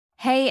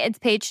Hey, it's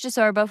Paige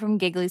DeSorbo from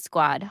Giggly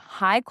Squad.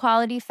 High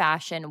quality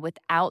fashion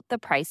without the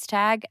price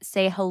tag.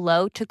 Say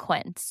hello to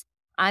Quince.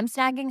 I'm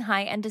snagging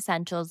high-end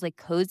essentials like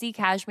cozy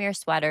cashmere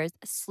sweaters,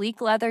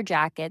 sleek leather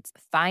jackets,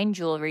 fine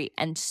jewelry,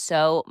 and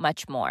so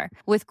much more.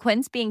 With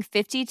Quince being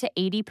 50 to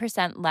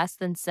 80% less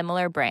than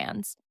similar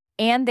brands.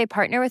 And they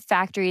partner with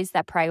factories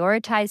that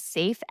prioritize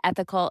safe,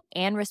 ethical,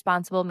 and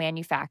responsible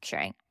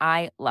manufacturing.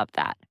 I love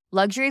that.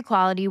 Luxury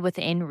quality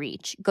within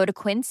reach. Go to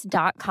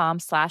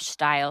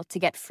quince.com/style to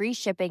get free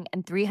shipping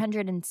and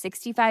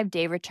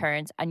 365-day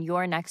returns on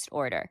your next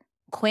order.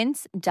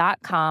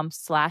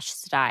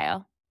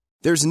 Quince.com/style.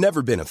 There's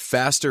never been a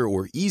faster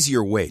or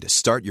easier way to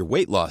start your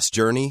weight loss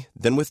journey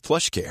than with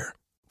PlushCare.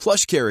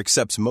 PlushCare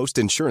accepts most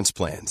insurance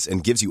plans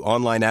and gives you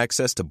online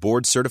access to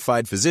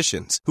board-certified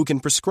physicians who can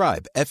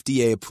prescribe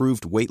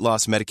FDA-approved weight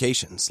loss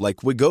medications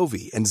like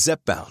Wegovy and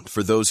Zepbound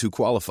for those who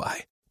qualify.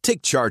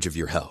 Take charge of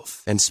your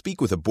health and speak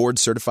with a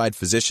board-certified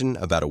physician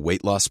about a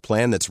weight loss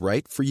plan that's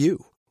right for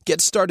you. Get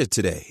started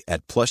today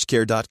at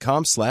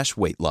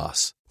plushcare.com/weight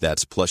loss.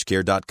 That's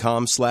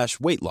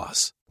plushcare.com/weight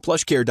loss.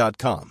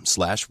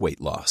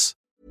 plushcare.com/weight loss.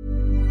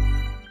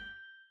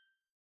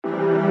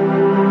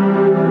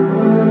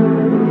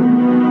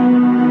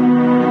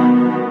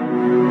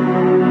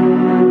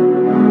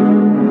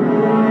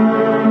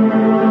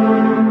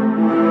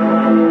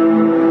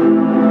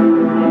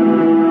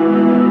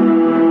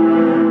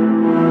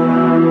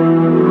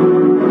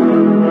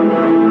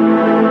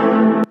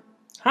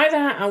 Hi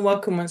there, and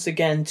welcome once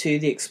again to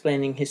the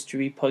Explaining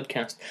History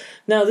podcast.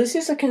 Now, this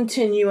is a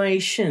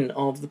continuation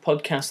of the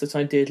podcast that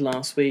I did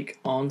last week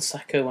on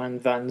Sacco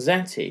and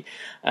Vanzetti.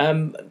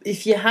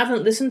 If you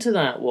haven't listened to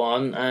that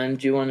one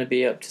and you want to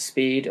be up to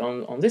speed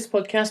on this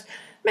podcast,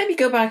 maybe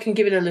go back and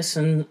give it a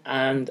listen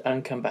and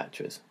come back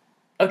to us.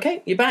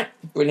 Okay, you're back?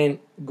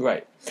 Brilliant,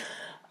 great.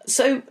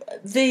 So,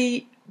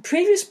 the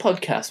previous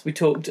podcast, we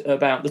talked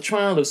about the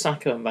trial of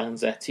Sacco and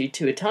Vanzetti,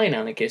 two Italian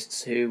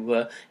anarchists who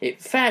were,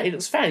 it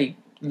was fairly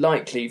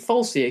likely,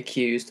 falsely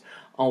accused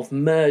of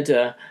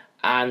murder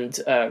and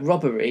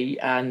robbery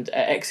and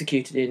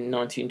executed in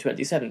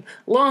 1927,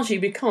 largely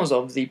because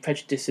of the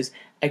prejudices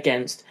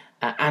against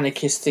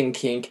anarchist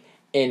thinking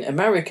in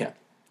America.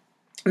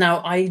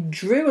 Now, I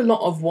drew a lot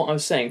of what I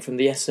was saying from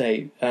the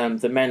essay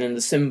The Men and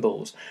the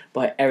Symbols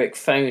by Eric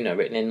Foner,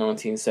 written in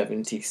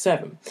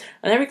 1977.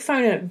 And Eric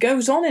Foner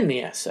goes on in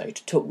the essay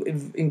to talk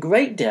in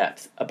great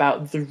depth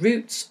about the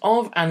roots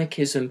of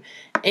anarchism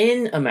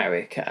in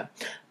America.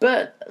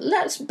 But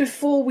let's,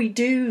 before we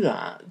do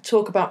that,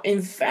 talk about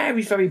in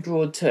very, very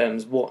broad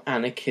terms what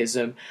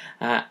anarchism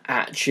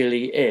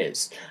actually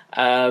is.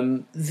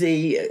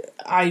 The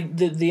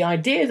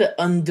idea that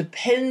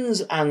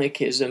underpins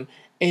anarchism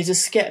is a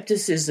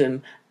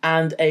skepticism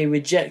and a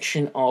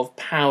rejection of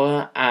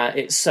power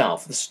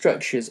itself, the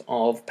structures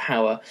of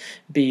power,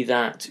 be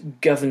that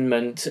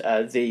government,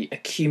 the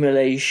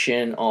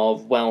accumulation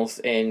of wealth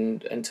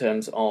in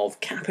terms of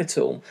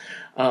capital,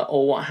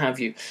 or what have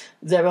you.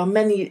 There are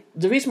many.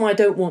 The reason why I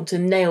don't want to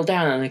nail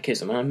down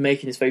anarchism, and I'm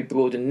making this very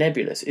broad and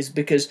nebulous, is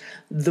because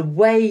the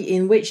way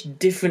in which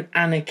different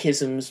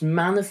anarchisms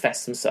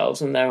manifest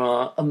themselves, and there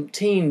are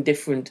umpteen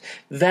different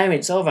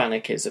variants of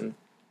anarchism,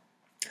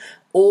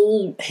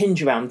 all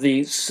hinge around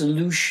the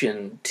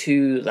solution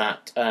to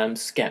that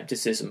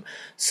skepticism.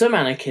 Some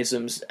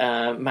anarchisms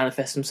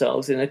manifest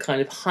themselves in a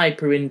kind of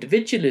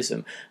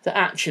hyper-individualism that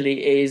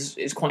actually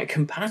is quite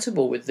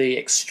compatible with the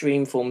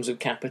extreme forms of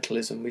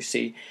capitalism we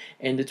see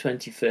in the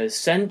 21st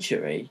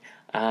century.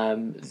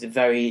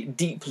 Very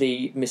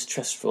deeply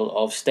mistrustful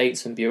of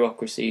states and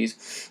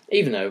bureaucracies,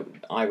 even though,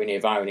 irony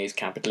of ironies,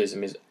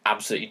 capitalism is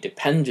absolutely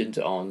dependent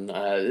on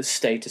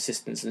state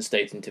assistance and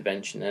state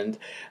intervention and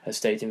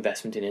state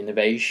investment in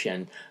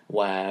innovation,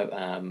 where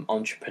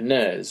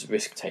entrepreneurs,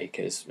 risk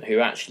takers, who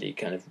actually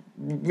kind of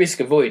risk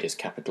avoiders,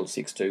 capital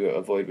seeks to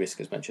avoid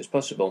risk as much as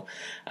possible,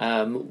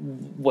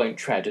 won't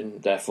tread,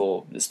 and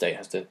therefore the state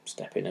has to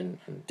step in and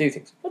do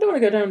things. I don't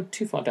want to go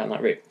too far down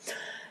that route.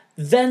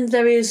 Then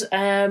there is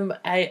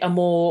a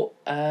more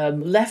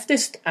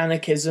leftist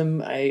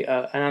anarchism,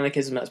 an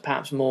anarchism that's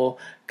perhaps more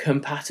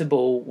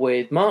compatible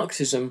with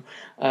Marxism,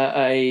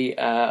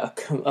 a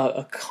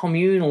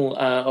communal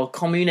or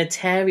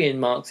communitarian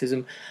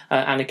Marxism,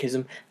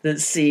 anarchism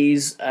that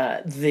sees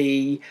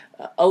the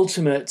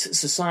ultimate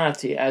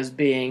society as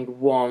being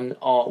one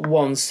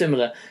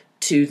similar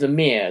to the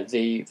Mir,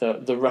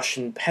 the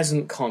Russian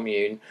peasant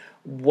commune,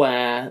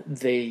 where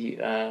the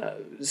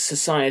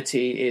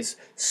society is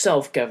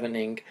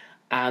self-governing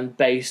and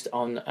based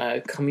on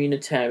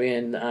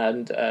communitarian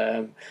and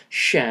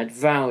shared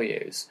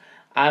values.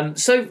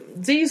 So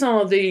these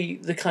are the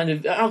kind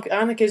of...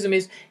 Anarchism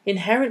is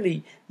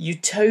inherently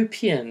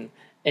utopian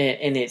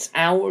in its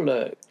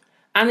outlook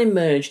and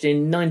emerged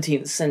in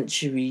 19th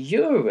century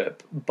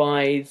Europe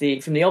from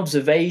the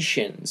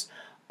observations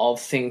of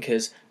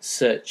thinkers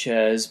such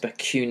as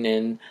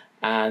Bakunin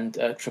and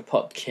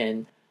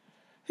Kropotkin,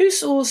 who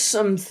saw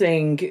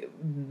something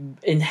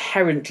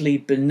inherently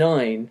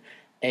benign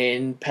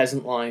in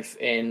peasant life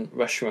in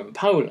Russia and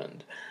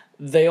Poland.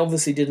 they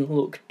obviously didn't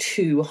look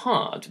too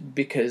hard,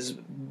 because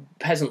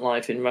peasant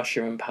life in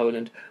Russia and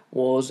Poland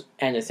was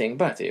anything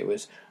but. It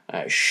was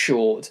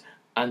short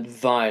and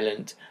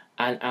violent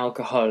and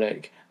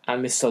alcoholic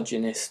and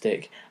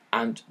misogynistic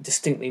and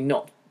distinctly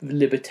not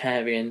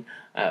libertarian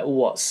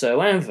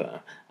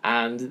whatsoever.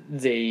 And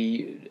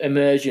the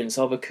emergence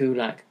of a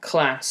kulak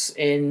class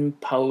in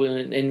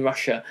Poland, in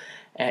Russia,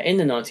 in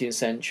the 19th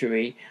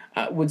century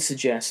would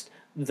suggest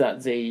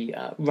that the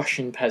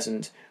Russian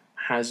peasant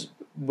has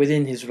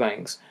within his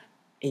ranks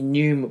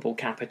innumerable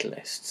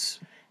capitalists.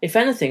 If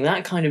anything,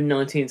 that kind of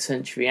 19th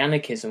century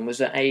anarchism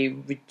was a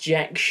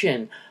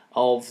rejection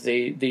of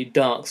the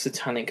dark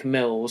satanic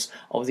mills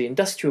of the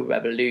Industrial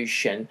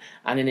Revolution,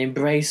 and an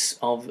embrace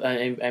of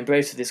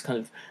this kind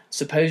of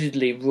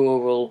supposedly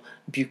rural,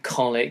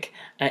 bucolic,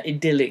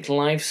 idyllic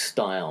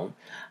lifestyle,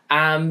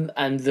 and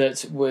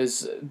that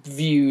was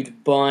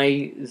viewed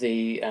by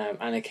the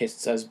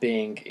anarchists as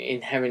being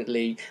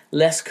inherently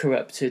less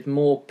corrupted,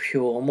 more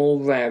pure, more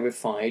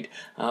rarefied,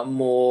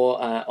 more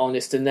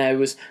honest, and there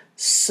was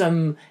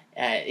some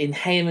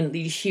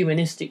inherently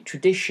humanistic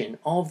tradition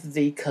of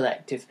the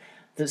collective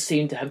that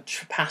seemed to have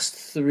passed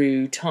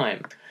through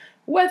time.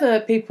 Whether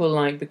people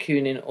like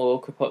Bakunin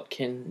or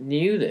Kropotkin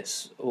knew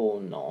this or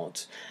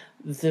not,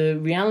 the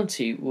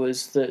reality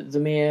was that the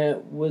Mir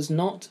was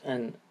not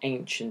an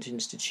ancient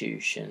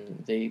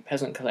institution. The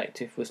peasant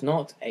collective was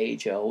not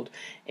age-old.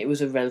 It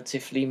was a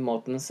relatively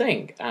modern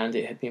thing, and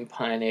it had been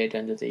pioneered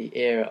under the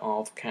era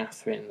of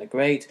Catherine the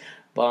Great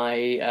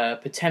by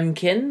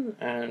Potemkin,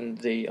 and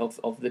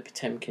of the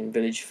Potemkin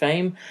village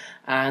fame,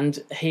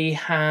 and he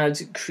had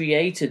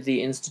created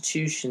the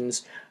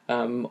institutions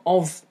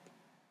of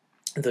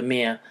the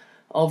Mir,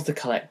 of the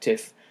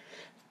collective,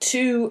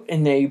 to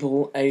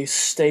enable a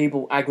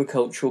stable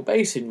agricultural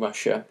base in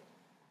Russia,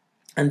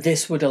 and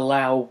this would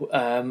allow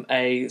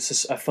a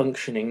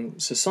functioning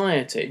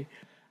society.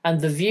 And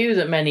the view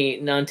that many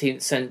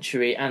 19th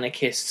century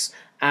anarchists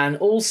and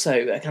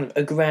also a kind of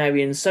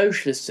agrarian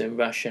socialists in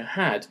Russia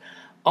had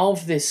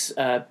of this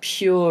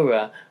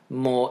purer,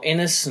 more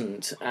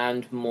innocent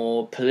and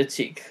more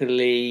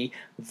politically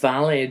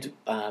valid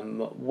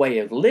way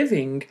of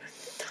living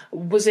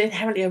was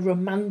inherently a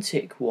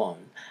romantic one.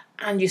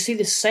 And you see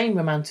the same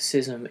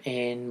romanticism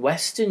in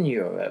Western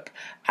Europe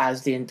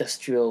as the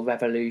Industrial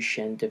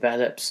Revolution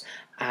develops,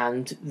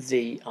 and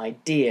the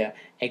idea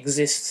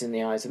exists in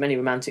the eyes of many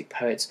romantic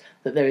poets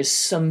that there is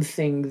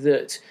something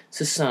that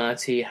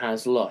society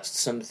has lost,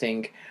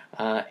 something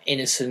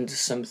innocent,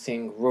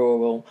 something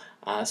rural,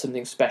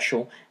 something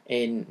special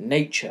in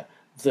nature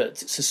that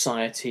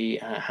society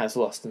has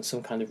lost, and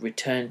some kind of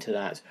return to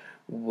that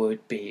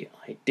would be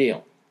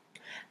ideal.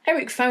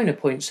 Eric Foner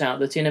points out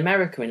that in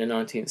America in the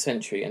 19th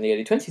century and the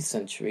early 20th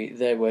century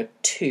there were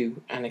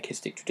two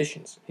anarchistic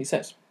traditions. He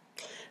says,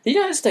 the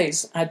United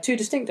States had two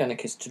distinct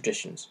anarchist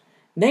traditions.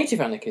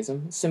 Native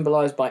anarchism,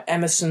 symbolised by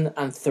Emerson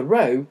and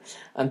Thoreau,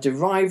 and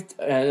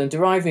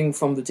deriving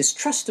from the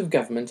distrust of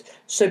government,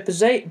 so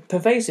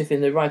pervasive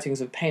in the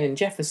writings of Paine and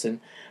Jefferson,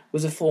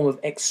 was a form of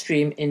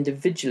extreme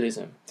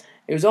individualism.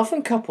 It was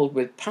often coupled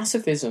with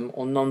pacifism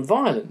or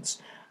non-violence,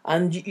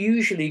 and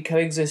usually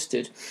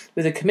coexisted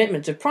with a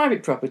commitment to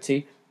private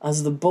property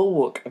as the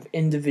bulwark of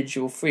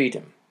individual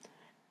freedom.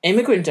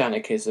 Immigrant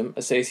anarchism,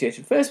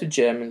 associated first with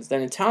Germans,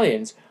 then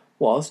Italians,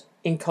 was,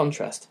 in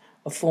contrast,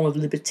 a form of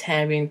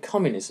libertarian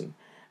communism.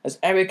 As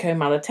Enrico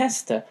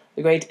Malatesta,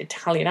 the great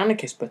Italian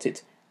anarchist, put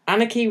it,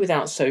 anarchy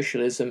without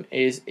socialism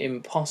is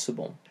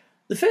impossible.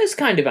 The first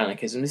kind of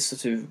anarchism, this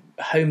sort of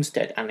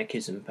homestead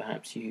anarchism,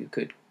 perhaps you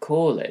could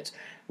call it,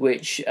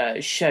 which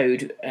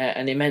showed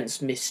an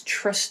immense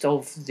mistrust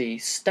of the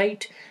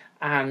state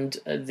and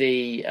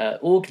the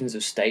organs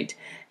of state,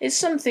 is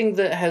something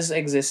that has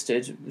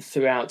existed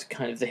throughout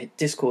kind of the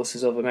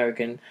discourses of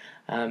American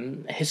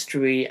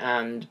history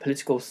and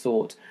political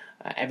thought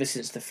ever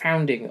since the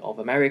founding of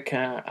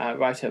America,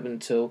 right up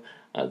until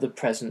the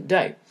present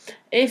day.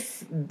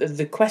 If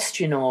the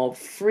question of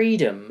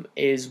freedom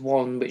is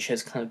one which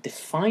has kind of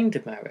defined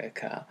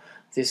America,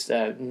 this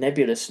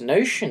nebulous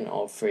notion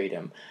of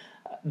freedom,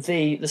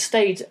 the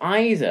state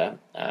either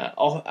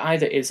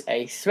is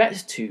a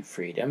threat to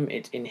freedom,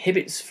 it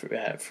inhibits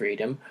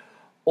freedom,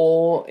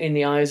 or in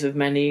the eyes of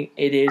many,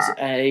 it is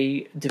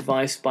a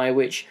device by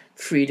which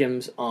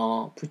freedoms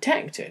are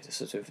protected.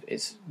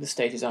 The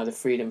state is either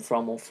freedom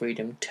from or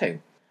freedom to.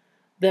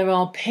 There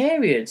are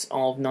periods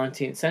of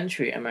 19th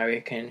century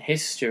American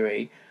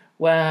history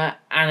where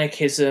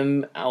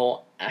anarchism,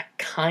 or a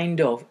kind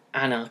of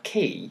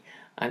anarchy,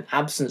 an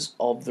absence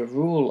of the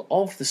rule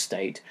of the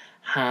state,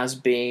 has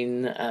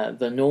been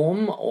the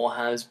norm or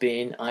has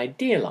been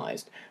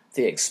idealized.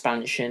 The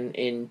expansion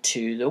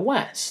into the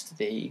West,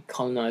 the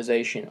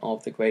colonization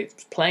of the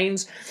Great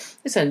Plains,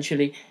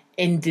 essentially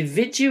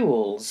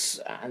individuals,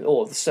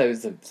 or so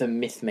the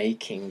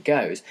myth-making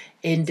goes,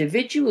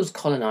 individuals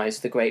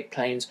colonized the Great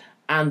Plains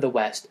and the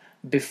West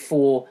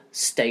before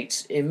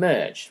states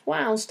emerged.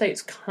 Well,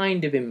 states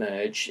kind of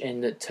emerged in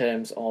the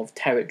terms of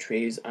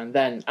territories and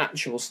then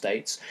actual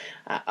states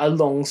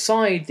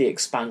alongside the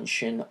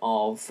expansion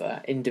of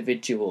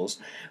individuals.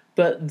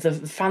 But the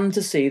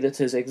fantasy that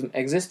has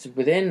existed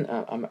within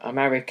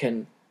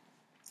American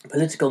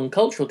political and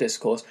cultural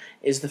discourse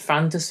is the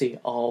fantasy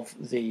of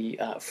the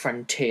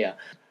frontier,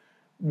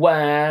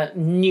 where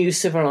new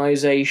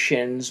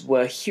civilizations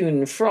were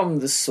hewn from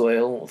the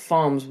soil,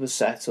 farms were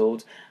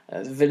settled,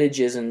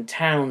 villages and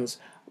towns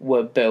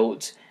were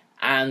built,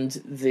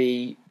 and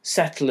the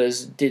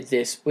settlers did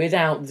this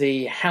without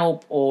the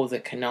help or the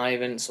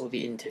connivance or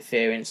the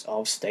interference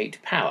of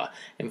state power.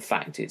 In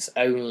fact, it's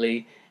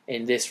only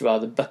in this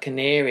rather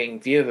buccaneering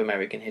view of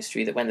American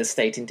history that when the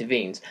state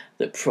intervenes,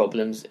 that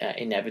problems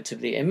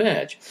inevitably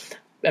emerge.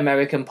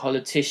 American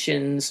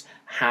politicians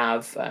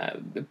have,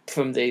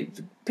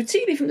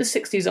 particularly from the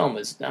 60s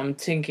onwards, I'm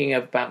thinking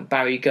about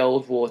Barry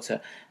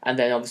Goldwater and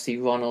then obviously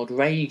Ronald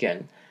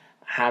Reagan,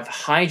 have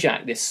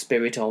hijacked this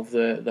spirit of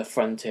the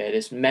frontier,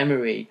 this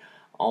memory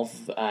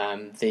of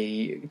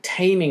the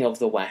taming of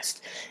the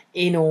West,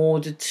 in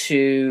order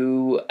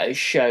to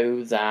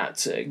show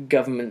that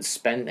government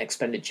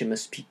expenditure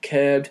must be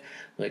curbed,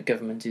 that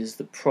government is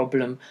the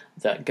problem,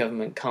 that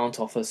government can't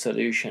offer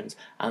solutions,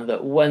 and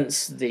that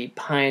once the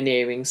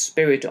pioneering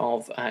spirit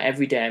of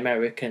everyday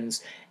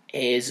Americans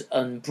is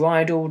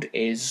unbridled,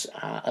 is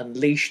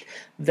unleashed,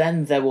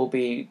 then there will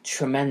be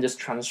tremendous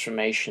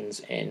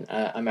transformations in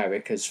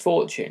America's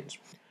fortunes.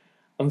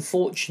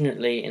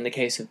 Unfortunately, in the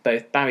case of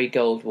both Barry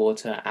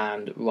Goldwater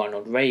and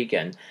Ronald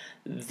Reagan,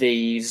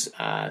 these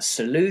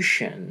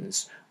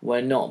solutions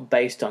were not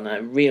based on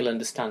a real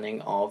understanding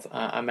of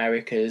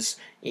America's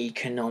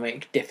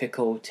economic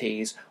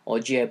difficulties or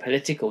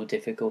geopolitical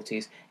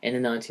difficulties in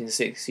the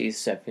 1960s,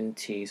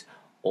 70s,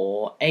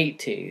 or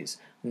 80s.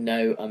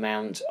 No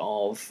amount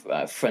of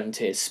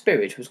frontier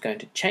spirit was going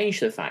to change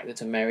the fact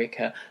that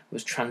America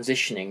was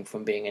transitioning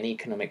from being an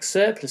economic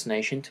surplus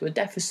nation to a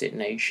deficit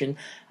nation,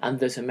 and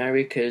that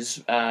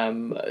America's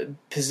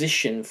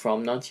position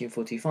from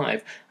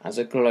 1945 as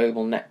a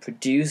global net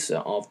producer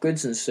of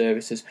goods and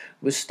services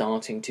was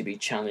starting to be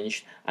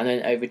challenged and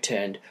then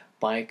overturned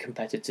by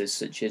competitors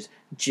such as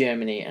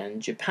Germany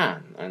and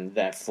Japan, and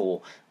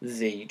therefore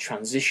the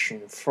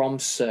transition from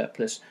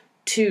surplus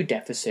to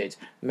deficit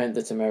meant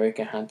that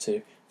America had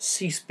to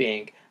cease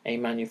being a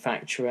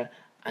manufacturer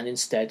and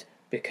instead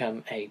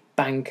become a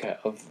banker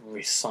of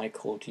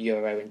recycled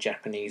euro and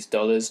Japanese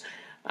dollars.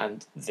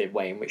 And the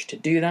way in which to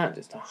do that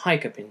is to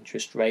hike up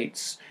interest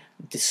rates,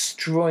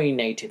 destroy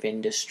native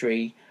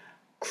industry,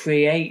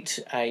 create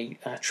an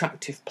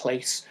attractive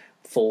place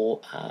for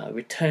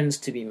returns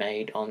to be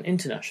made on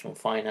international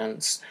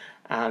finance,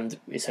 and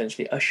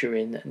essentially usher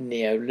in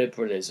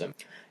neoliberalism,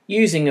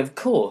 using, of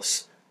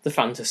course, the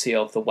fantasy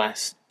of the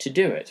West to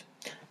do it.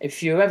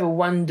 If you're ever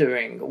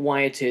wondering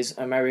why it is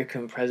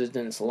American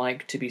presidents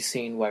like to be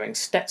seen wearing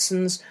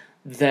Stetsons,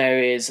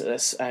 there is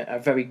a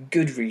very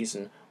good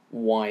reason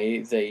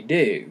why they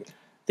do.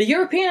 The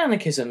European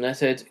anarchism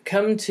that had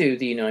come to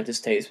the United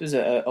States was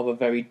of a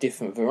very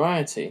different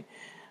variety.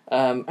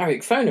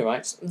 Eric Foner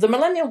writes, "The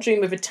millennial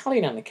dream of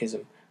Italian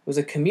anarchism was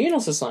a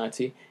communal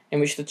society in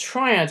which the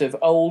triad of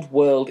old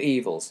world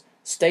evils,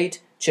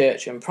 state,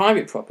 church, and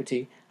private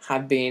property,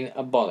 had been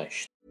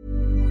abolished."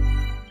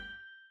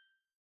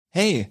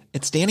 Hey,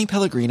 it's Danny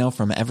Pellegrino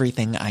from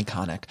Everything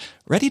Iconic.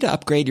 Ready to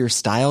upgrade your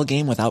style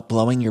game without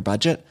blowing your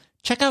budget?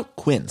 Check out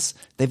Quince.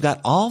 They've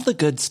got all the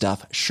good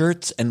stuff,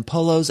 shirts and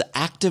polos,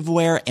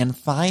 activewear, and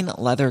fine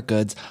leather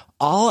goods,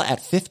 all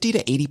at 50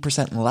 to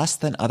 80% less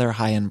than other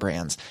high-end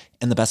brands.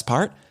 And the best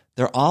part?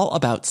 They're all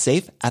about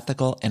safe,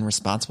 ethical, and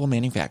responsible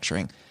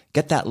manufacturing.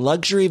 Get that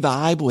luxury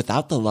vibe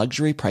without the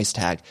luxury price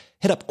tag.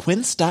 Hit up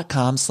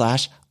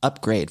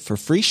quince.com/upgrade for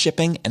free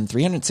shipping and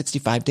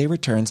 365-day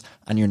returns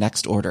on your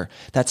next order.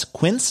 That's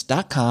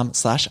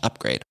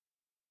quince.com/upgrade.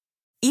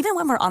 Even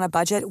when we're on a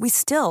budget, we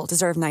still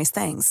deserve nice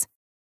things.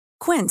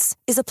 Quince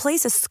is a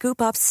place to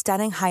scoop up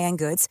stunning high-end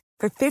goods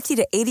for 50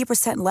 to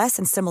 80% less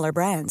than similar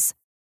brands.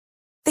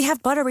 They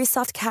have buttery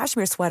soft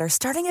cashmere sweaters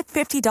starting at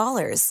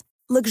 $50,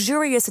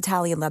 luxurious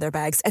Italian leather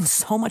bags, and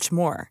so much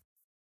more.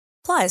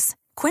 Plus,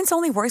 Quince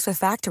only works with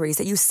factories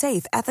that use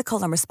safe,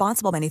 ethical, and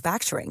responsible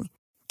manufacturing.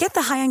 Get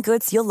the high-end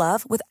goods you'll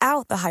love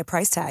without the high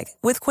price tag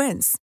with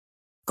Quince.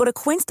 Go to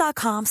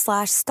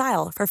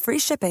quince.com/style for free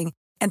shipping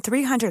and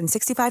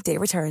 365-day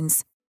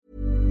returns.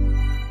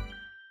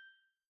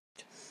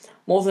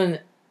 More than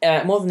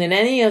in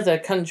any other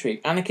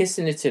country, anarchists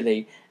in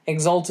Italy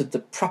exalted the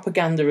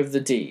propaganda of the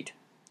deed.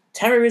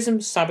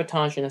 Terrorism,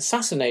 sabotage, and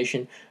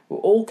assassination were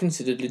all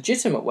considered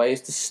legitimate ways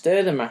to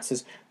stir the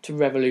masses to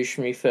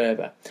revolutionary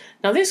fervour.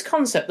 Now, this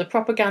concept, the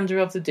propaganda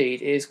of the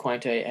deed, is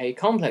quite a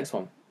complex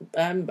one.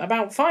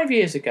 About 5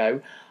 years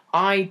ago,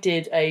 I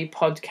did a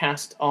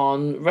podcast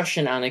on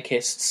Russian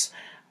anarchists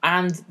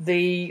and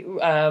the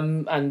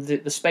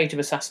spate of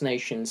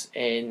assassinations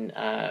in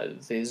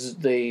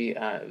the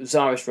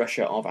Tsarist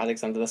Russia of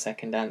Alexander II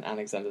and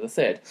Alexander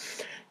III.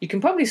 You can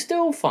probably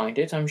still find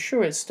it. I'm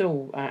sure it's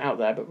still out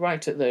there, but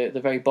right at the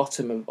very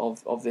bottom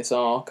of this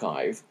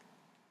archive,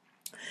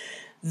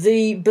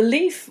 the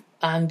belief,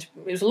 and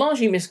it was a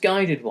largely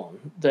misguided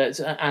one, that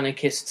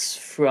anarchists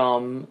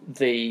from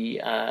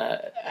the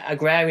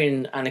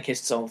agrarian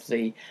anarchists of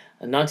the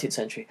 19th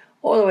century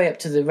all the way up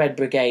to the Red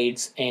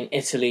Brigades in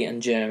Italy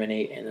and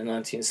Germany in the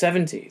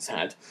 1970s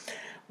had,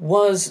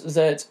 was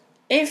that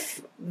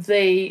if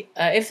they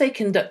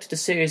conducted a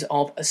series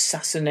of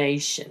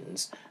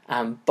assassinations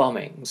and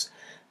bombings,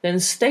 then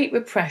state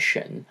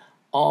repression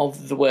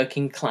of the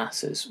working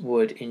classes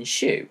would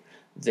ensue.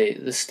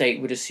 The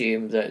state would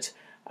assume that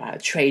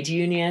trade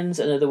unions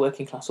and other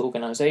working class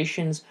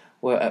organisations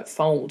were at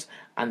fault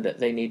and that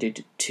they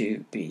needed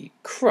to be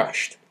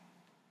crushed.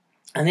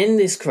 And in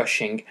this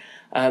crushing,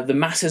 the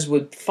masses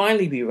would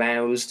finally be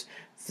roused,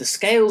 the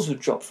scales would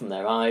drop from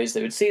their eyes,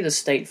 they would see the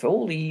state for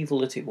all the evil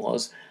that it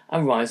was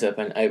and rise up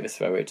and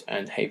overthrow it,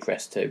 and hey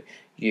presto,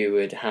 you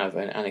would have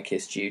an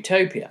anarchist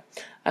utopia.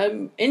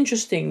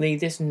 Interestingly,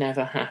 this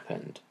never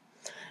happened.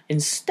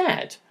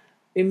 Instead,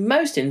 in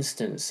most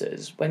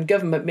instances, when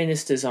government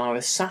ministers are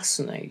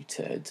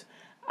assassinated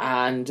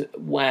and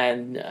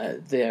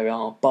when there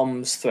are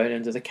bombs thrown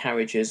under the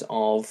carriages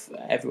of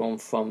everyone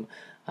from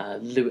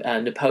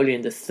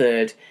Napoleon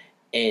III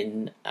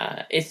in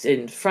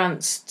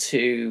France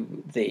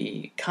to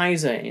the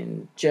Kaiser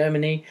in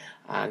Germany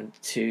and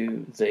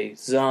to the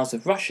Tsars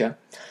of Russia,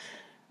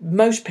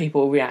 most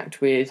people react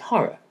with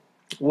horror.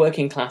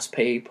 Working class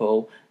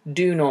people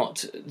do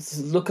not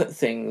look at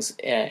things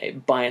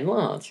by and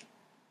large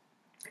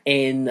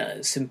in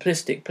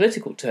simplistic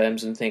political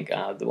terms and think,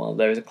 well,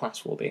 there is a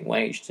class war being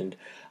waged and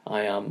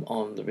I am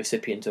on the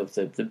recipient of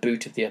the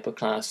boot of the upper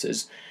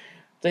classes.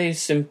 They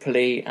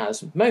simply,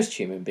 as most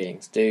human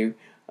beings do,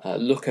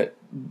 look at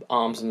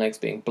arms and legs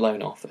being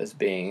blown off as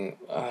being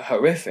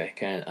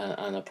horrific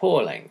and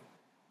appalling.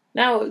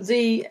 Now,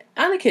 the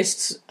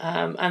anarchists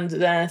and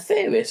their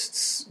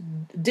theorists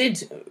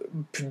did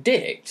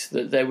predict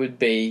that there would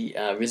be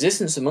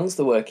resistance amongst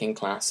the working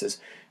classes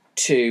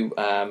to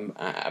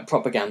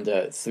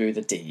propaganda through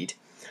the deed,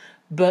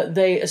 but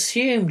they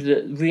assumed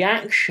that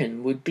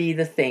reaction would be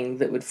the thing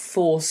that would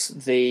force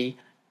the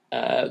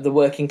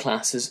working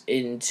classes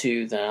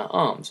into their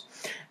arms.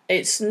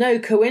 It's no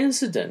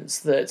coincidence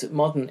that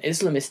modern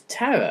Islamist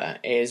terror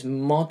is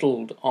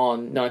modelled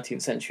on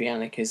 19th century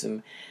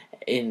anarchism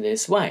in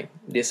this way.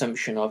 The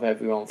assumption of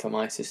everyone from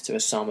ISIS to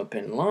Osama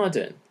bin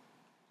Laden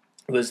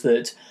was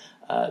that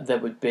there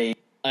would be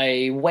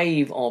a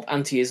wave of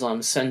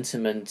anti-Islam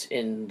sentiment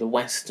in the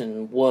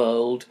Western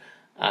world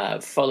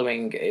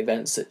following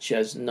events such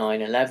as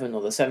 9/11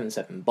 or the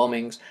 7/7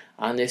 bombings,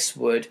 and this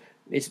would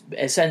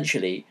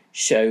essentially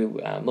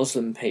show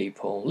Muslim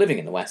people living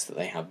in the West that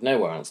they have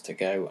nowhere else to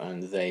go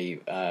and they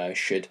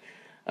should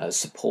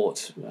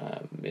support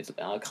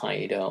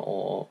Al-Qaeda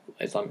or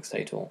Islamic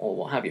State or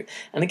what have you.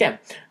 And again,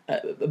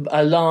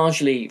 a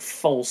largely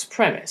false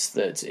premise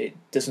that it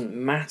doesn't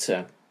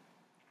matter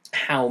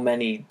how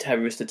many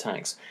terrorist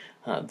attacks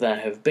there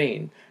have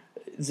been.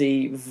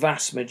 The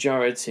vast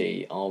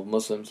majority of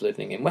Muslims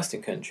living in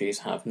Western countries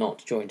have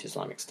not joined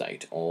Islamic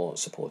State or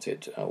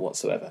supported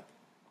whatsoever.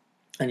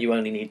 And you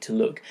only need to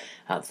look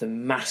at the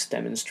mass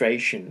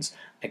demonstrations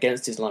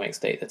against Islamic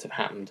State that have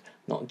happened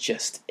not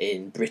just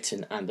in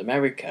Britain and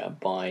America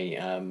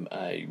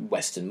by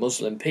Western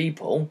Muslim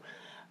people,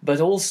 but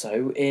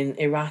also in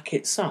Iraq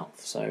itself.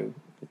 So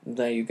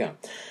there you go.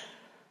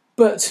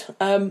 But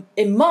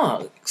in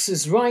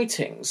Marx's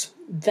writings,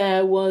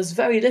 there was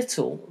very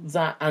little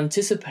that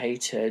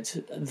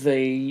anticipated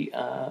the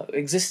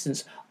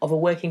existence of a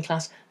working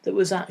class that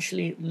was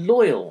actually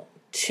loyal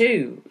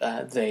to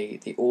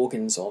the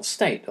organs of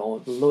state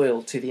or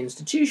loyal to the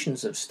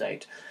institutions of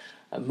state.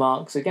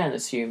 Marx again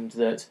assumed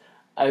that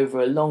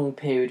over a long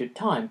period of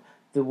time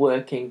the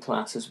working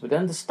classes would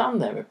understand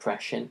their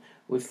oppression,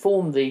 would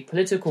form the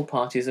political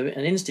parties and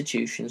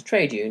institutions,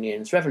 trade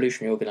unions,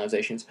 revolutionary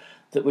organisations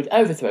that would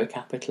overthrow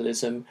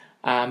capitalism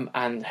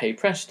and hey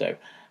presto.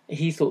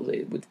 He thought that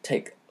it would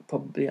take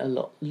probably a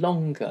lot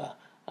longer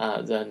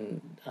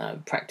than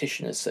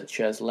practitioners such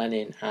as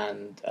Lenin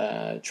and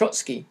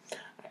Trotsky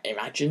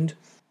imagined.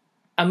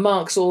 And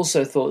Marx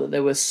also thought that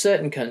there were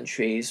certain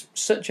countries,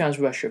 such as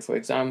Russia, for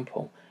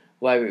example,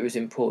 where it was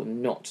important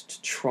not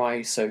to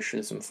try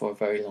socialism for a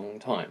very long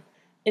time.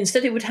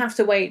 Instead, it would have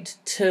to wait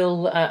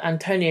till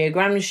Antonio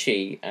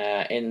Gramsci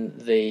in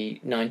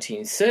the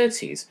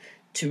 1930s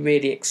to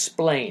really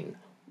explain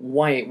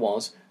why it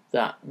was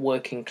that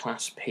working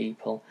class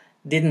people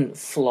didn't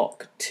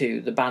flock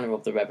to the banner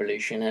of the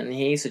revolution, and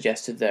he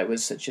suggested there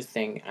was such a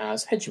thing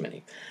as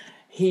hegemony.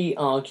 He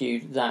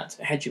argued that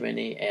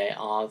hegemony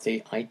are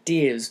the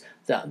ideas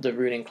that the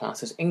ruling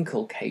classes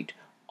inculcate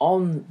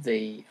on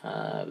the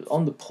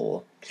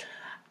poor,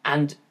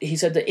 and he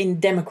said that in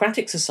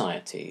democratic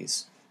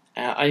societies,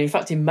 and in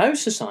fact in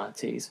most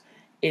societies,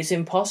 it's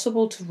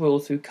impossible to rule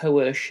through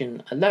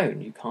coercion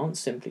alone. You can't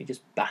simply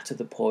just batter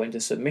the poor into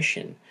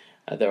submission.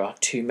 There are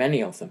too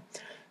many of them.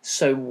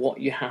 So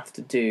what you have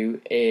to do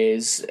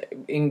is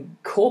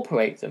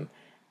incorporate them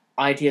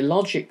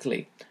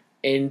ideologically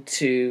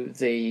into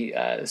the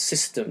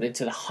system,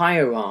 into the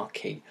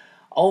hierarchy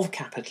of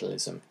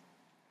capitalism,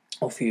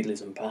 or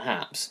feudalism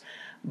perhaps,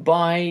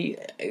 by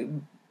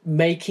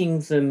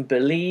making them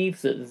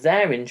believe that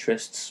their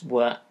interests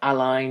were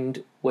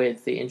aligned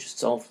with the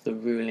interests of the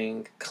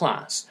ruling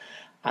class,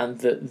 and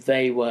that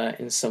they were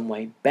in some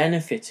way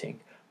benefiting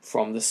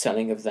from the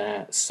selling of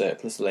their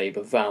surplus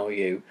labour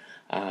value,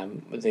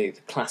 the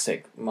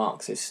classic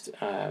Marxist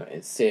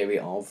theory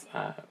of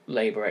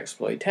labour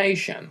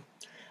exploitation.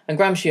 And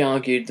Gramsci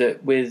argued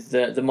that with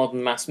the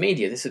modern mass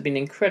media, this has been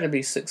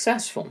incredibly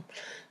successful.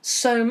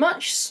 So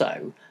much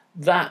so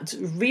that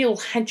a real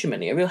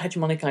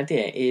hegemonic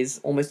idea,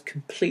 is almost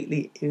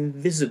completely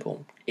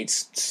invisible.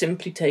 It's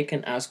simply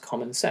taken as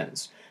common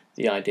sense.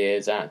 The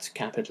idea that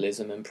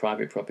capitalism and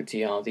private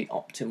property are the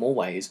optimal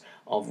ways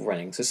of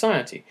running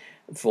society.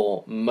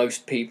 For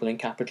most people in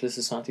capitalist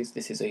societies,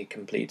 this is a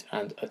complete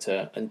and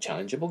utter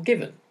unchallengeable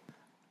given.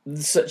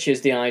 Such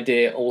is the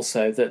idea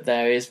also that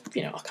there is,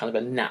 a kind of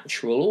a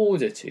natural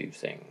order to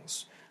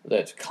things,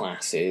 that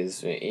class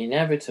is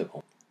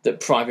inevitable, that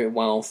private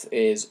wealth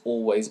is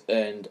always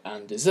earned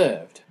and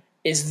deserved.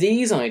 It's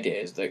these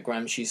ideas that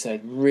Gramsci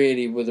said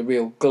really were the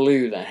real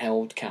glue that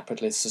held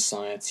capitalist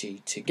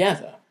society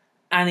together.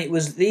 And it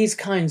was these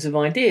kinds of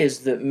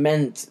ideas that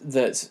meant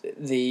that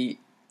the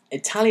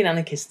Italian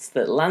anarchists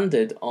that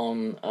landed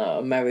on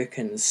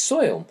American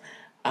soil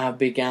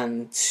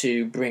began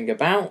to bring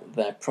about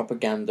their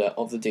propaganda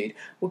of the deed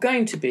were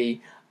going to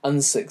be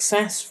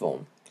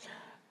unsuccessful.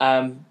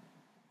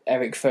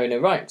 Eric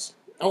Foner writes,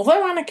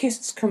 although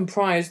anarchists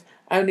comprised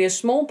only a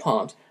small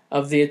part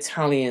of the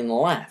Italian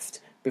left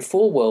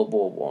before World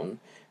War I,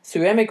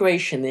 through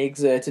emigration they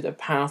exerted a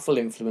powerful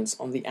influence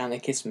on the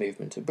anarchist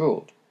movement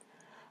abroad.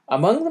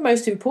 Among the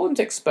most important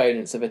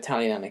exponents of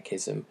Italian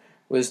anarchism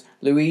was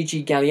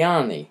Luigi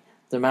Galliani,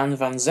 the man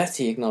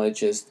Vanzetti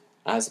acknowledges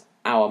as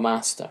our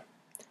master.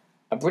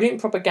 A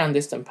brilliant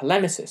propagandist and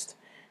polemicist,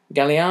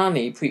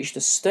 Galliani preached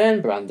a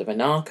stern brand of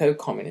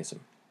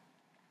anarcho-communism,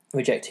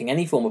 rejecting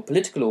any form of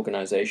political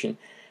organisation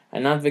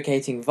and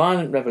advocating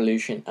violent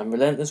revolution and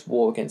relentless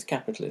war against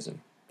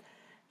capitalism.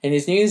 In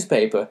his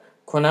newspaper,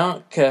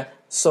 Cronaca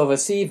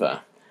Sovversiva,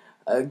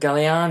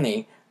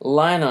 Galliani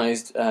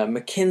lionised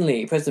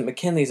President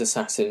McKinley's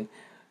assassin,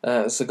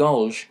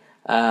 Zagolj,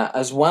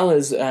 as well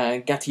as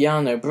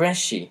Gaetano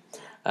Bresci,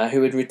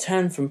 who had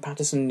returned from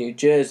Paterson, New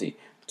Jersey,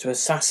 to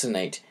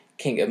assassinate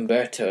King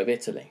Umberto of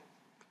Italy.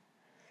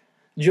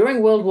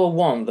 During World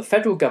War I, the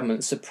federal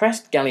government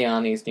suppressed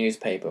Galliani's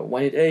newspaper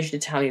when it urged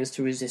Italians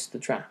to resist the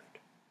draft.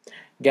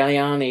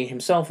 Galliani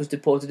himself was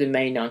deported in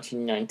May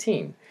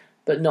 1919,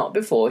 but not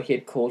before he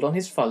had called on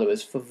his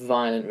followers for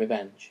violent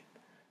revenge.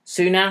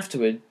 Soon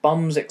afterward,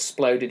 bombs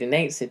exploded in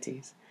 8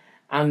 cities,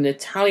 and an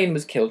Italian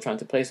was killed trying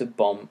to place a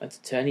bomb at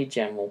Attorney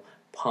General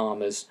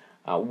Palmer's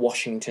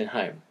Washington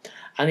home.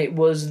 And it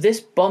was this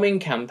bombing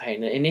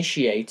campaign that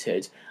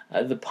initiated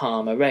the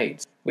Palmer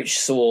raids, which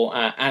saw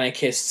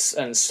anarchists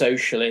and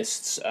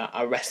socialists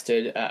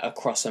arrested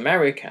across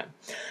America.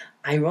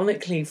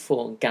 Ironically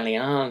for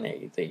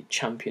Galliani, the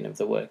champion of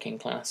the working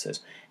classes,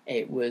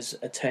 it was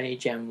Attorney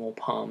General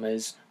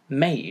Palmer's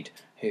maid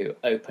who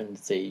opened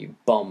the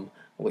bomb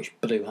which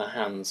blew her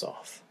hands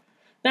off.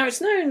 Now,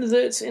 it's known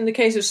that in the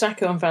case of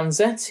Sacco and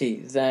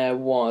Vanzetti, there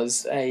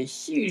was a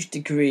huge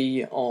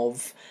degree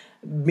of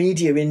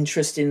media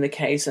interest in the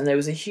case, and there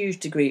was a huge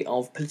degree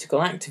of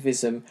political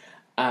activism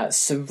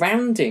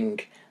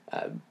surrounding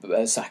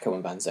Sacco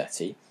and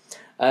Vanzetti.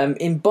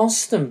 In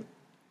Boston,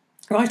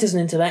 writers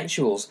and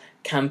intellectuals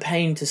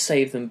campaigned to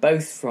save them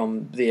both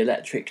from the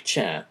electric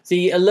chair.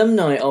 The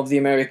alumni of the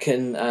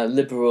American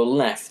liberal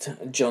left,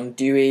 John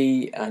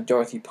Dewey,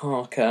 Dorothy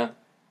Parker,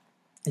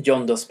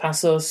 John Dos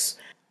Passos,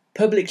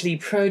 publicly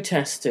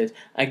protested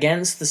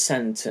against the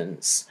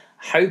sentence,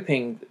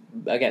 hoping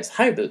that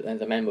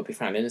the men would be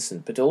found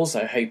innocent, but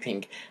also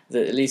hoping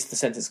that at least the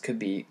sentence could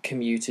be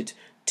commuted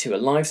to a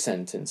life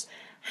sentence.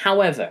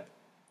 However,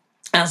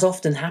 as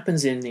often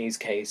happens in these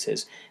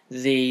cases,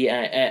 the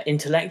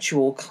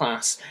intellectual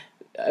class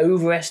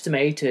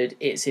overestimated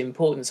its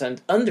importance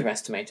and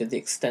underestimated the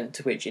extent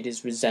to which it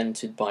is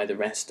resented by the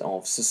rest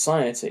of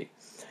society.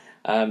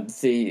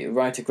 The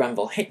writer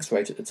Granville Hicks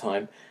wrote at the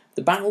time,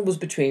 "The battle was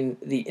between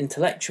the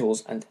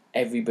intellectuals and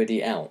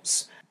everybody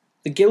else."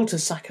 The guilt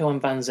of Sacco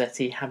and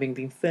Vanzetti having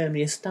been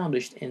firmly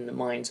established in the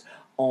minds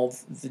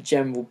of the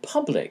general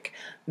public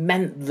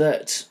meant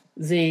that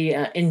the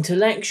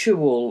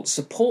intellectual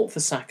support for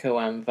Sacco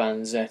and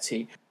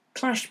Vanzetti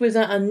clashed with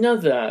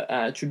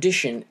another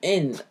tradition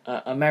in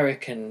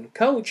American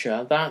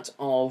culture, that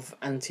of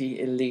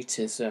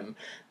anti-elitism,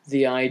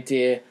 the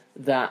idea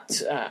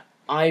that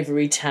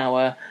ivory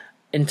tower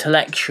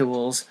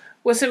intellectuals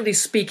were simply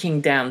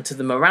speaking down to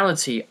the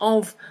morality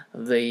of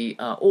the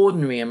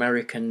ordinary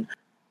American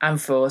and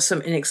for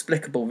some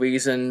inexplicable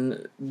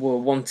reason were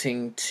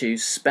wanting to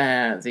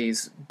spare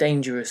these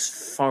dangerous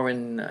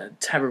foreign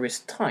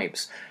terrorist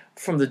types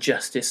from the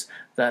justice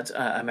that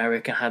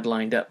America had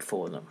lined up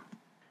for them.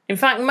 In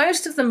fact,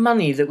 most of the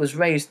money that was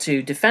raised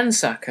to defend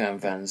Sacco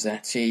and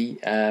Vanzetti,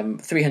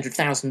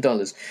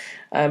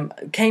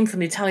 $300,000, came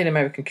from the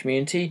Italian-American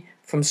community,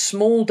 from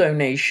small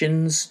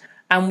donations,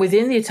 and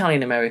within the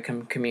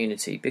Italian-American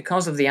community,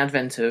 because of the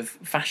advent of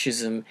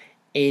fascism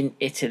in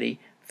Italy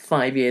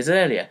 5 years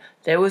earlier,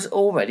 there was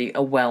already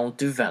a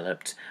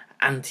well-developed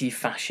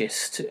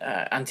anti-fascist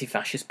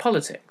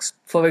politics.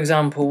 For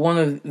example, one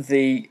of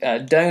the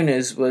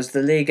donors was the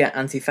Lega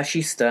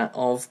Antifascista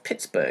of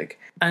Pittsburgh,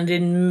 and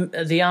in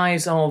the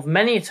eyes of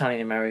many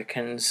Italian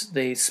Americans,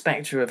 the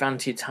spectre of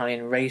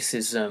anti-Italian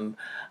racism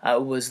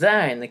was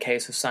there in the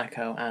case of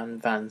Sacco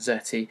and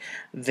Vanzetti.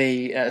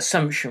 The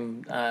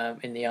assumption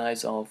in the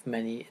eyes of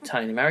many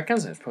Italian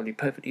Americans, and it's probably a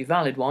perfectly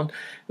valid one,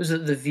 was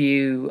that the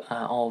view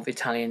of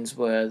Italians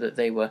were that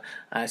they were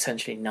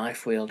essentially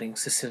knife-wielding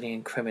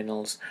Sicilian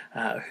criminals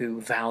who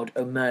vowed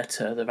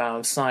omerta, the vow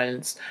of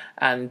silence,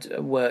 and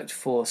worked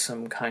for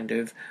some kind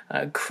of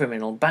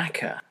criminal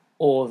backer.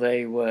 Or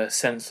they were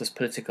senseless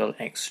political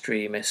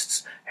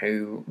extremists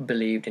who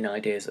believed in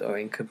ideas that are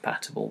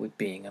incompatible with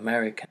being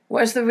American.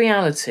 Whereas the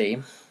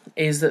reality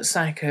is that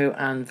Sacco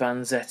and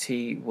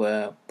Vanzetti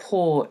were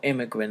poor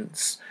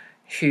immigrants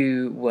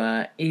who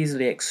were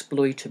easily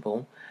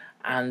exploitable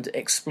and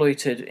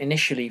exploited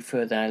initially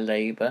for their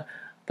labour,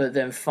 but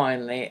then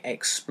finally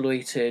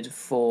exploited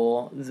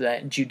for their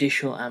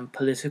judicial and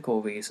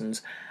political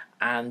reasons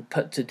and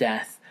put to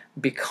death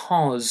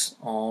because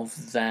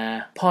of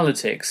their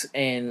politics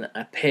in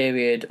a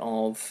period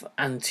of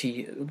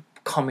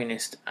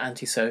anti-communist,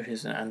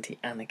 anti-socialist and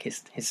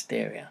anti-anarchist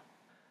hysteria.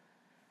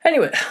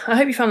 Anyway, I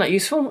hope you found that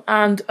useful,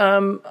 and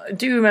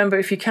do remember,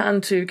 if you can,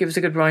 to give us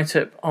a good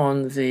write-up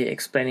on the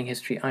Explaining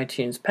History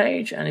iTunes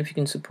page, and if you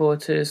can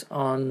support us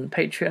on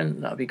Patreon,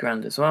 that would be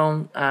grand as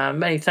well.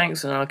 Many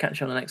thanks, and I'll catch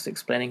you on the next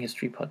Explaining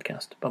History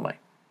podcast. Bye-bye.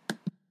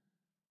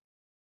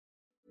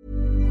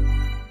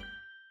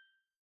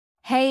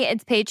 Hey,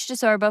 it's Paige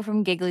DeSorbo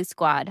from Giggly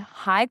Squad.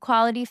 High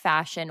quality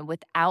fashion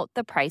without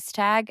the price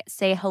tag.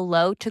 Say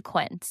hello to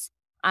Quince.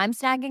 I'm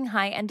snagging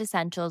high-end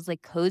essentials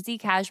like cozy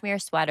cashmere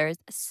sweaters,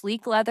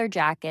 sleek leather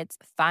jackets,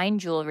 fine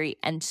jewelry,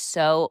 and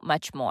so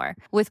much more.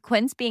 With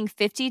Quince being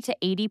 50 to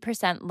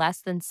 80% less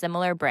than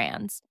similar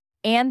brands.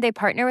 And they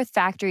partner with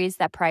factories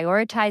that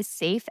prioritize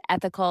safe,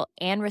 ethical,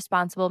 and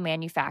responsible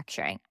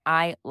manufacturing.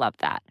 I love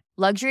that.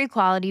 Luxury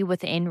quality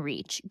within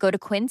reach. Go to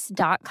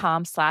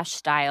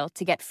quince.com/style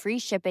to get free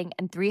shipping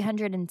and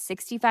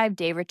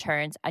 365-day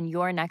returns on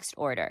your next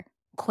order.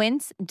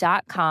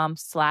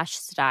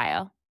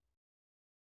 Quince.com/style.